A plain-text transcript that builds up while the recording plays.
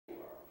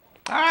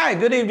Hi,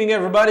 good evening,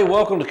 everybody.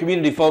 Welcome to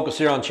Community Focus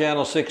here on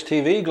Channel 6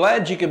 TV.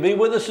 Glad you could be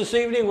with us this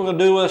evening. We're going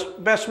to do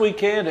the best we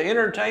can to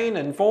entertain,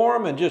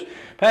 inform, and just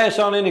pass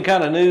on any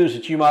kind of news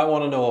that you might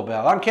want to know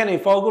about. I'm Kenny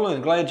Fogle,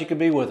 and glad you could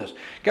be with us.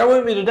 Got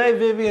with me today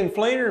Vivian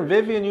Fleener.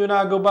 Vivian, you and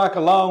I go back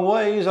a long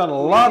ways on a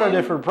lot of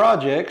different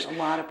projects.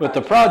 But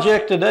the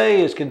project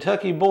today is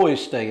Kentucky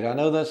Boys State. I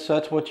know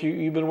that's what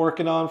you've been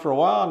working on for a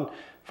while. And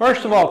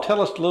first of all, tell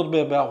us a little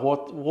bit about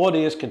what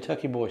is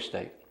Kentucky Boys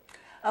State.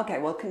 Okay,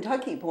 well,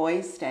 Kentucky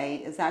Boys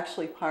State is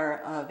actually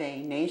part of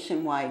a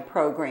nationwide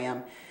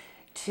program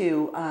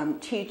to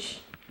teach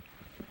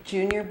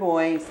junior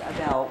boys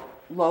about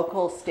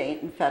local,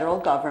 state, and federal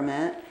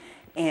government,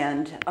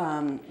 and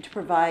to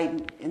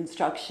provide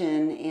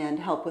instruction and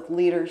help with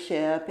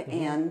leadership,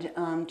 and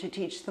to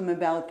teach them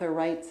about their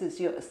rights as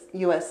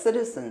U.S.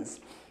 citizens.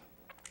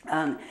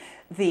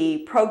 The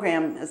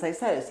program, as I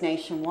said, is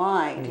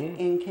nationwide.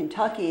 In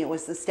Kentucky, it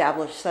was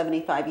established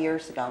 75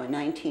 years ago in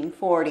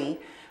 1940.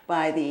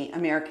 By the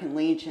American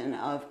Legion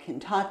of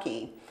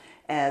Kentucky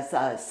as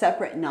a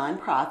separate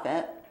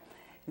nonprofit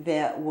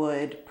that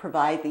would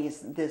provide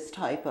this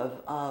type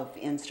of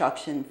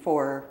instruction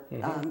for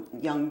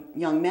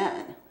young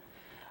men.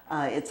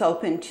 It's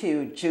open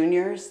to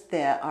juniors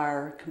that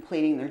are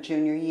completing their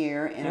junior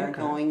year and are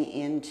going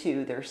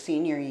into their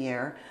senior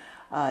year.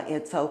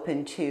 It's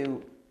open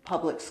to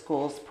public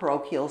schools,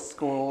 parochial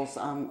schools,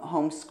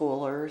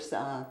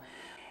 homeschoolers,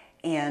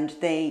 and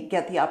they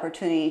get the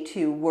opportunity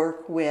to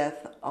work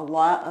with a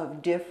lot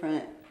of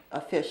different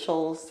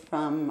officials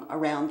from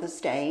around the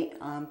state.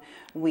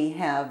 We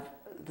have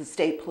the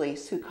state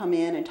police who come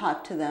in and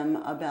talk to them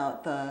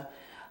about the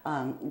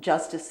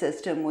justice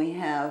system. We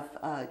have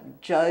a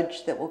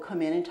judge that will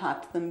come in and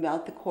talk to them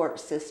about the court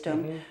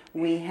system.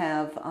 We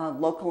have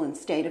local and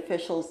state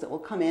officials that will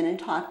come in and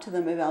talk to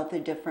them about the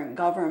different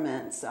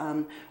governments,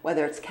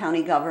 whether it's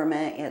county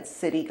government, it's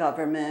city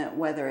government,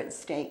 whether it's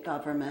state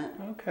government.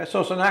 Okay,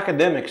 so it's an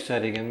academic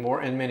setting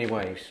in many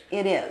ways.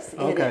 It is.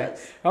 Okay. It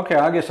is. Okay,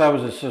 I guess I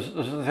was just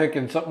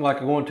thinking something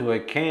like going to a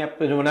camp.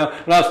 And when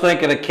I was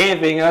thinking of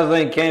camping, I was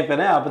thinking camping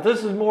out. But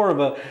this is more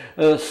of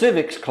a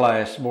civics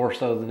class more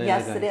so than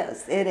anything.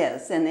 Yes, it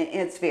is, and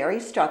it's very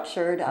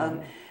structured.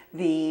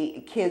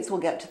 The kids will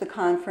get to the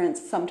conference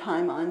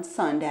sometime on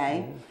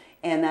Sunday,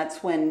 and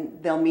that's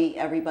when they'll meet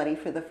everybody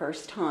for the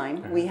first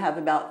time. We have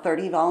about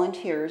 30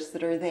 volunteers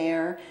that are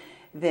there.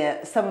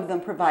 That some of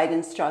them provide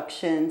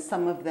instruction,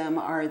 some of them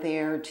are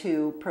there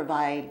to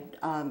provide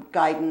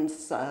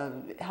guidance,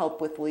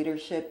 help with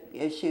leadership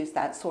issues,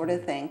 that sort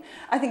of thing.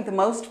 I think the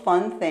most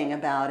fun thing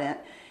about it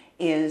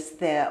is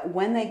that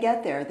when they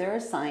get there, they're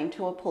assigned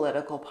to a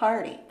political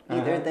party,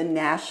 either the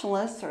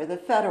Nationalists or the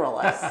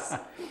Federalists.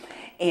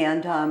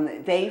 And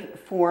they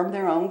form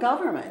their own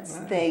governments.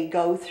 They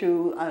go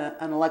through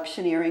an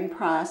electioneering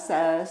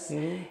process,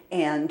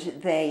 and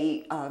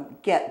they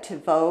get to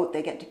vote,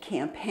 they get to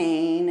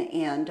campaign,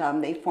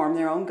 and they form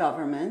their own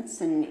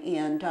governments,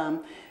 and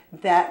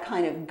that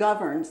kind of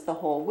governs the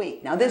whole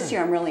week. Now this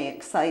year I'm really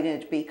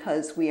excited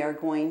because we are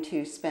going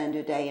to spend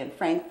a day in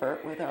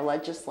Frankfort with our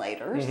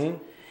legislators.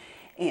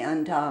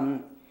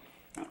 And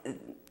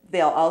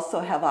they'll also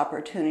have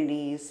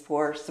opportunities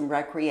for some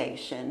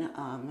recreation.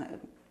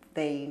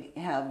 They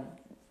have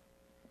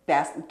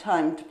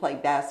time to play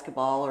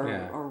basketball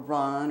or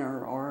run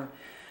or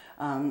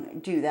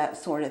do that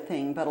sort of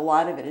thing. But a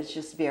lot of it is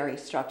just very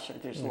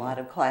structured. There's a lot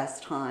of class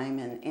time,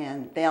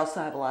 and they also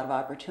have a lot of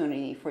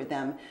opportunity for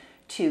them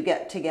to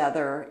get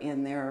together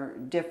in their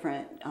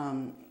different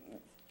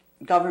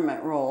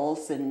government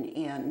roles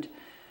and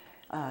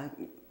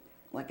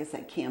like I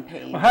said,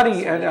 campaign. Well, how do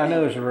you? I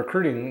know there's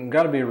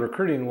got to be a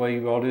recruiting way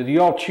you all do. Do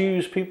you all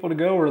choose people to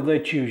go, or do they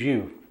choose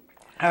you?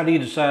 How do you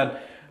decide?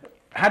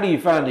 How do you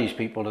find these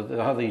people,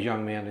 these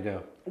young men to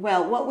go?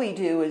 Well, what we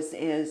do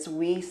is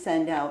we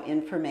send out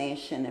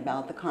information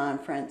about the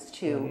conference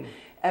to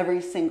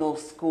every single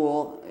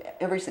school,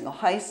 every single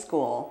high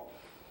school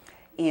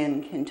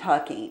in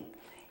Kentucky.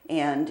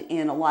 And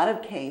in a lot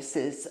of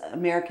cases,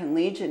 American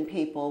Legion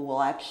people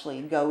will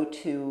actually go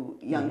to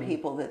young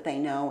people that they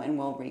know and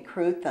will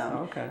recruit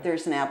them.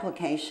 There's an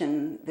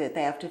application that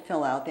they have to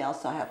fill out. They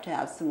also have to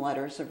have some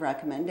letters of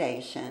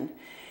recommendation.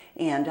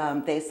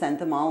 And they send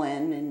them all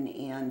in,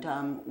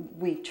 and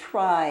we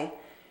try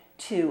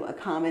to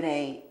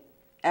accommodate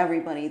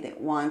everybody that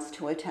wants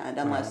to attend,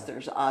 unless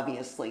there's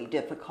obviously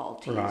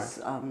difficulties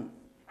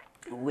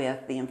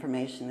with the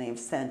information they've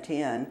sent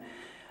in.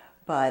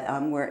 But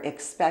we're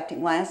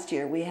expecting, last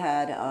year we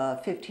had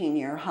a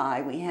 15-year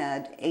high. We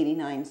had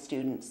 89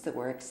 students that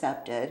were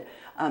accepted.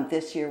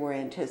 This year we're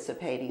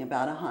anticipating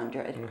about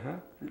 100.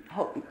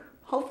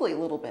 Hopefully a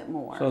little bit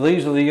more. So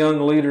these are the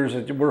young leaders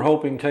that we're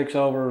hoping takes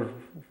over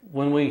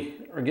when we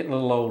are getting a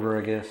little older,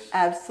 I guess.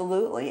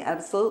 Absolutely,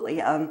 absolutely.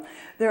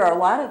 There are a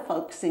lot of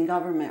folks in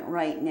government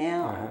right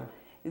now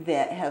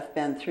that have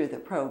been through the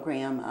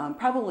program.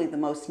 Probably the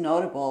most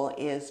notable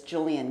is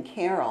Julian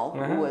Carroll,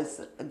 who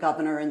was a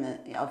governor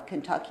of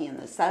Kentucky in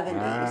the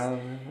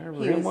 70s.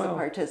 He was a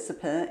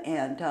participant,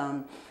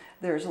 and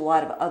there's a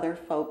lot of other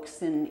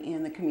folks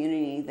in the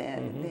community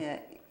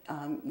that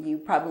you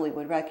probably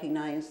would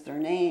recognize their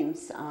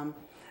names,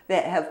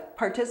 that have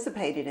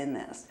participated in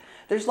this.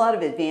 There's a lot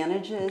of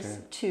advantages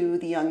to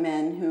the young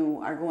men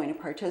who are going to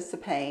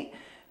participate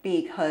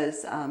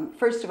because,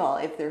 first of all,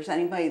 if there's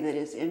anybody that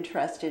is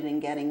interested in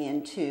getting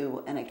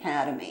into an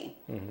academy,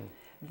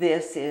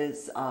 this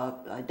is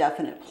a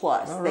definite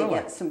plus. Oh, They really?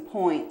 get some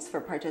points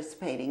for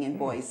participating in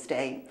Boys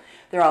State.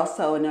 There are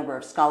also a number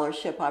of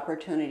scholarship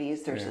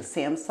opportunities. There's a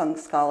Samsung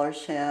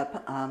scholarship.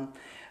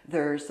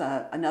 There's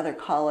another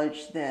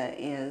college that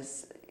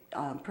is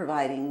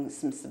providing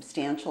some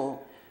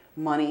substantial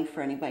money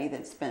for anybody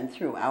that's been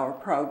through our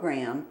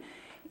program.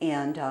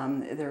 And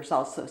there's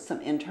also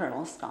some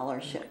internal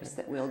scholarships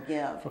that we'll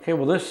give. Okay,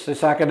 well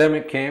this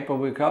academic camp, what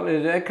we call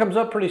it, it comes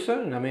up pretty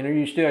soon. I mean, are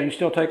you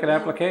still taking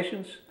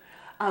applications?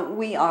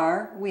 We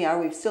are.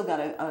 We've still got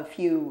a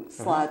few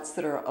slots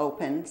that are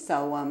open.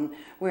 So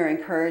we're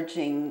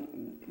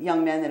encouraging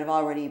young men that have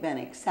already been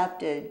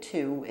accepted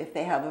to, if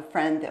they have a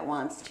friend that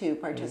wants to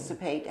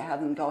participate, to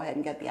have them go ahead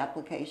and get the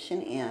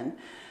application in.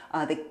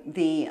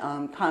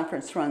 The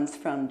conference runs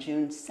from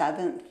June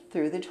 7th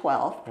through the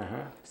 12th.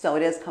 So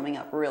it is coming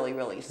up really,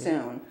 really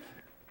soon.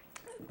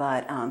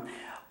 But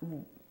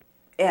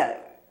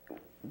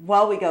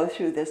while we go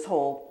through this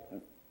whole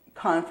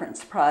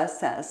conference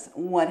process,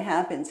 what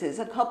happens is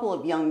a couple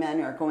of young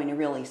men are going to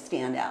really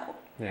stand out.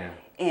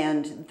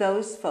 And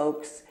those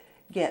folks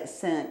get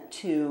sent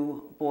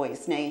to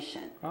Boys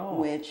Nation,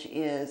 which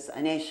is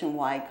a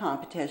nationwide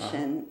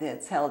competition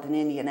that's held in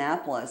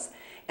Indianapolis.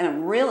 And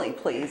I'm really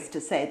pleased to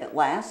say that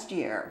last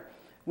year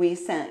we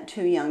sent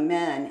 2 young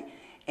men,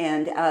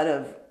 and out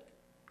of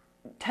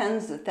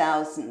tens of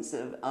thousands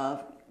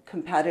of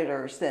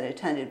competitors that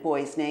attended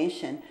Boys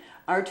Nation,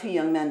 our 2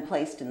 young men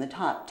placed in the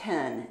top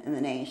 10 in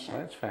the nation.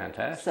 That's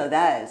fantastic. So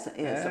that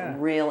is a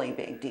really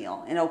big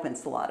deal and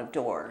opens a lot of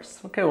doors.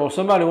 Okay, well, if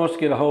somebody wants to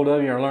get a hold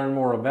of you or learn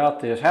more about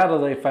this, how do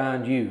they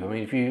find you? I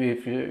mean, if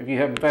you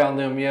haven't found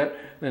them yet,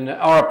 then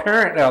or a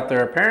parent out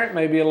there, a parent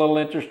may be a little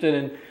interested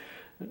in,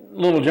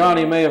 little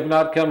Johnny may have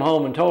not come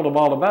home and told them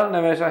all about it, and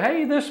they may say,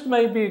 hey, this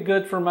may be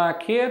good for my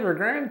kid or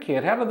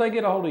grandkid. How do they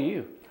get a hold of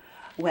you?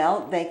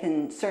 Well, they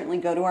can certainly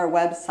go to our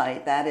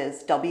website. That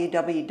is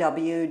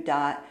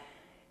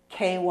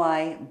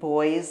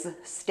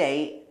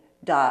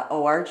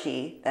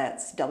www.kyboysstate.org.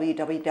 That's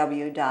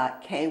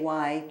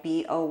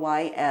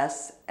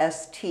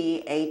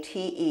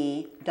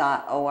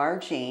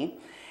www.kyboysstate.org.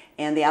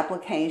 And the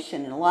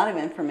application and a lot of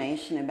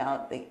information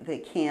about the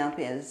camp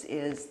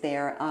is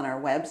there on our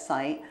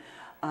website.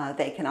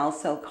 They can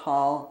also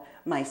call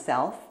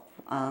myself.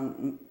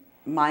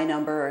 My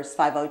number is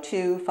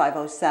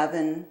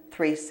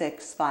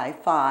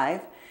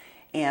 502-507-3655.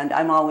 And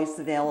I'm always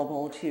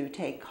available to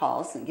take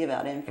calls and give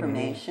out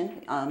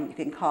information. You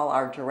can call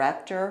our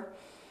director,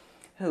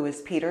 who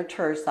is Peter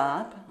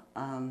Turzop.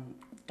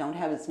 Don't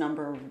have his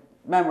number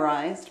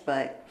memorized,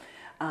 but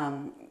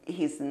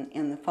he's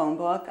in the phone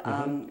book.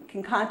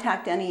 Can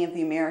contact any of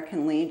the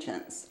American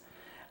Legions.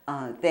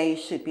 They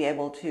should be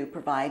able to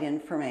provide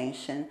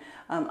information.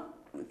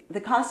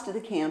 The cost of the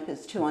camp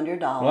is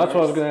 $200. Well, that's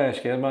what I was going to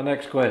ask you. That's my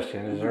next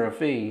question. Is there a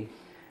fee?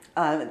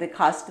 The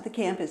cost of the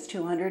camp is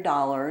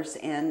 $200,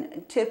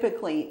 and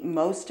typically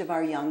most of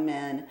our young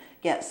men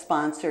get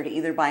sponsored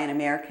either by an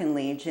American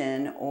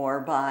Legion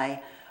or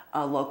by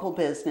a local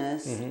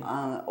business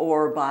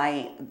or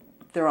by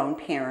their own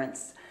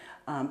parents.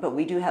 But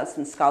we do have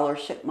some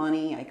scholarship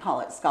money. I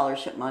call it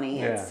scholarship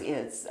money.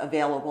 It's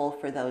available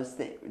for those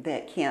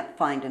that can't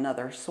find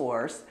another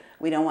source.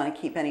 We don't want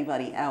to keep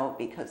anybody out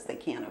because they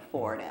can't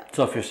afford it.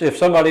 So if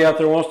somebody out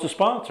there wants to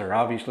sponsor,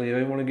 obviously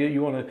they want to get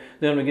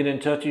them to get in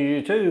touch with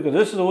you too, because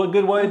this is a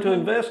good way to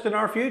invest in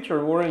our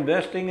future. We're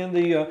investing in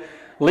the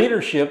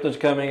leadership that's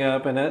coming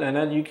up, and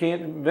that you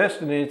can't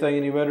invest in anything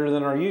any better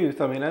than our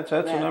youth. I mean, that's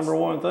the number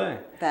one thing.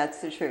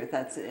 That's the truth.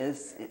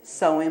 It's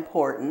so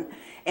important.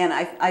 And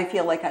I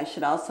feel like I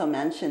should also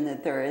mention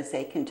that there is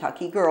a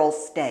Kentucky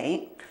Girls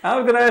State. I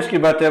was going to ask you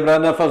about that, but I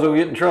don't know if I was going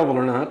to get in trouble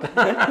or not.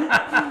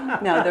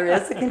 No, there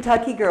is a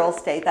Kentucky Girls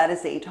State. That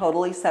is a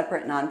totally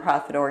separate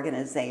nonprofit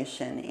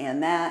organization,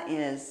 and that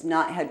is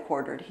not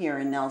headquartered here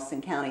in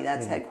Nelson County.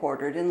 That's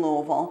headquartered in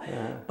Louisville.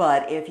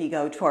 But if you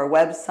go to our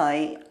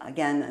website,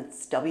 again,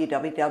 it's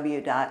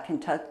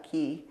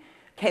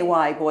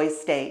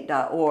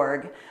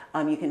www.kyboysstate.org.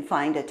 You can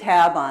find a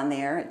tab on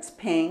there. It's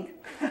pink.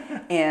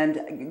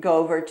 And go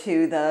over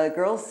to the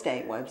Girls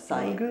State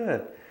website. Oh,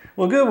 good.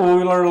 Well, good. Well,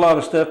 we learned a lot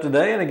of stuff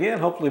today. And again,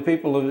 hopefully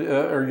people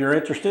you're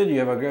interested. You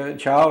have a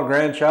child,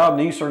 grandchild,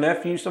 niece or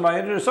nephew,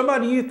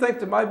 somebody you think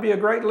that might be a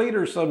great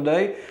leader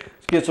someday.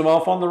 Gets them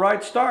off on the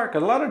right start.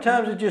 Because a lot of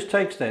times it just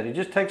takes that. It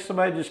just takes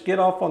somebody to just get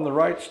off on the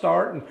right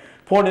start and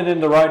point it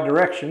in the right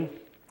direction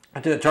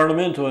to turn them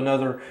into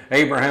another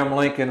Abraham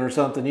Lincoln or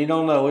something. You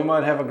don't know. We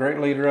might have a great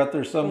leader out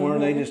there somewhere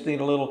and they just need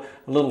a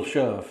little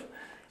shove.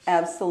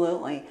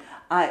 Absolutely.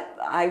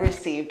 I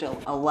received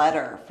a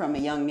letter from a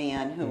young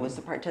man who was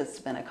a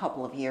participant a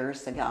couple of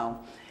years ago,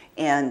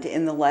 and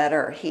in the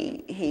letter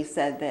he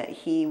said that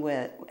he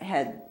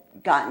had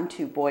gotten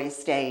to Boys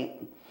State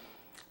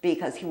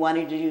because he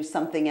wanted to do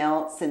something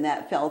else and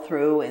that fell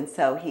through, and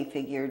so he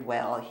figured,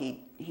 well,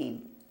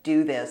 he'd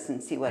do this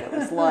and see what it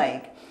was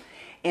like.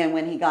 And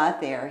when he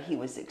got there, he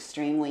was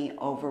extremely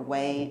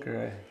overweight.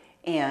 Okay.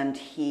 And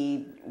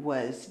he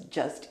was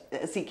just,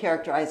 as he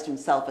characterized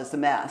himself, as a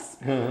mess.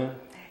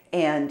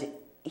 And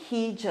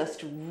he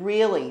just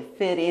really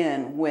fit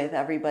in with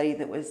everybody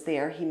that was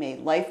there. He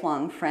made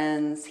lifelong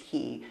friends.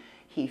 He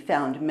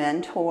found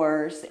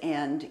mentors.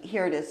 And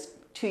here it is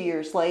 2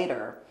 years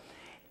later.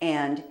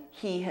 And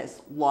he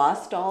has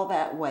lost all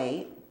that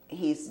weight.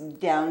 He's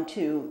down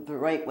to the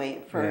right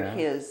weight for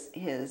his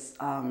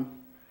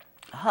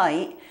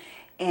height.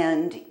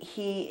 And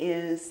he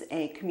is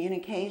a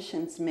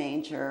communications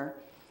major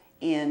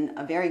in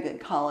a very good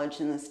college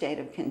in the state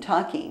of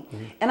Kentucky.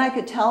 And I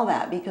could tell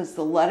that because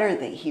the letter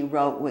that he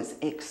wrote was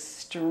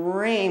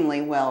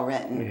extremely well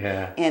written.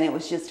 And it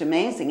was just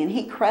amazing. And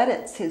he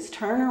credits his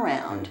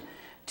turnaround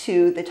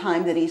to the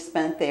time that he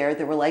spent there,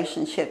 the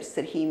relationships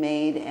that he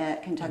made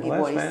at Kentucky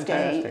Boys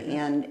State,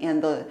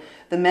 and the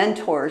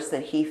mentors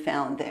that he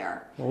found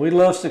there. Well, we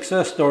love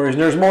success stories,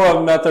 and there's more of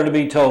them out there to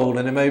be told,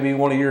 and it may be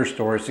one of your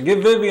stories. So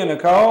give Vivian a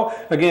call.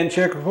 Again,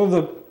 check one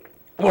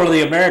of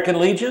the American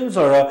Legions,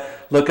 or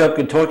look up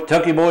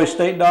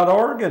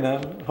KentuckyBoysState.org,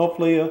 and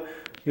hopefully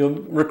you'll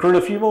recruit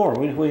a few more.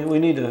 We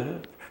need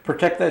to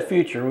protect that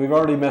future. We've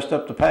already messed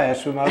up the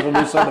past. We might as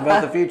well do something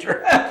about the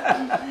future.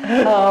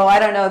 Oh, I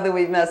don't know that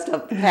we've messed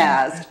up the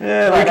past.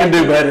 Yeah, we can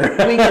do better.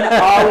 We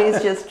can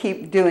always just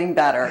keep doing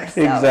better.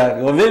 So.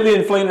 Exactly. Well,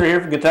 Vivian Fleener here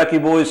from Kentucky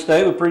Boys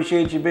State. We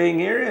appreciate you being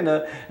here,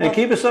 and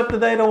keep us up to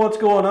date on what's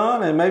going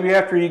on. And maybe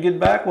after you get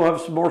back, we'll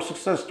have some more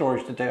success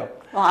stories to tell.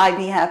 Well, I'd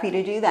be happy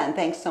to do that. And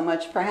thanks so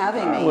much for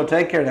having me. Well,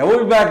 take care now.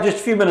 We'll be back in just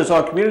a few minutes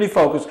on Community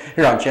Focus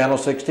here on Channel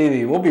 6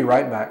 TV. We'll be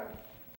right back.